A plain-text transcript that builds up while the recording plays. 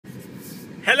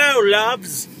Hello,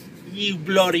 loves, you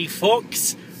bloody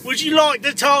fucks. Would you like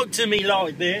to talk to me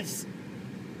like this?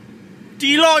 Do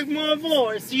you like my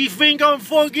voice? Do you think I'm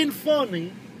fucking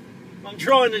funny? I'm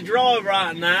trying to drive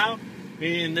right now,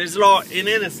 and there's like an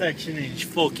intersection and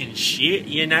fucking shit,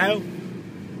 you know?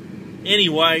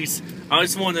 Anyways, I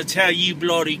just want to tell you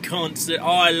bloody cunts that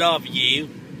I love you,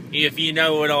 if you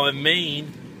know what I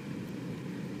mean.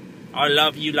 I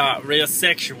love you like real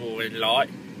sexual and like,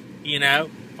 you know?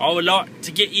 I would like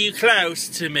to get you close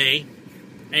to me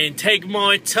and take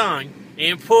my tongue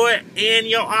and put it in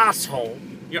your asshole,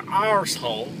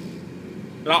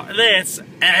 like this.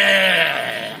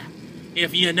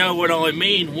 If you know what I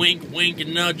mean, wink, wink,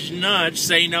 and nudge, nudge,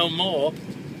 say no more.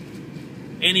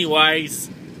 Anyways,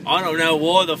 I don't know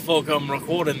why the fuck I'm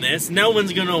recording this. No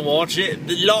one's gonna watch it.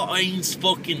 The lighting's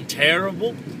fucking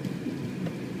terrible.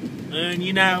 And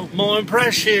you know, my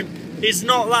impression is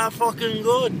not that fucking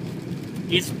good.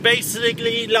 It's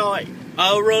basically like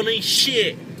a runny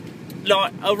shit.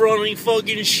 Like a runny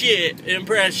fucking shit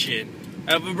impression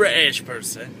of a British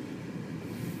person.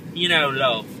 You know,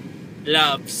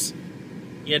 loves.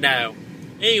 You know.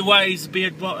 Anyways,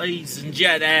 beard buddies and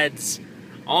jet heads,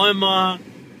 I'm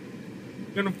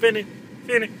gonna finish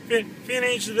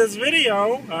this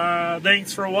video.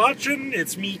 Thanks for watching.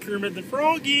 It's me, Kermit the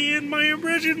Froggy, and my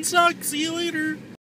impression sucks. See you later.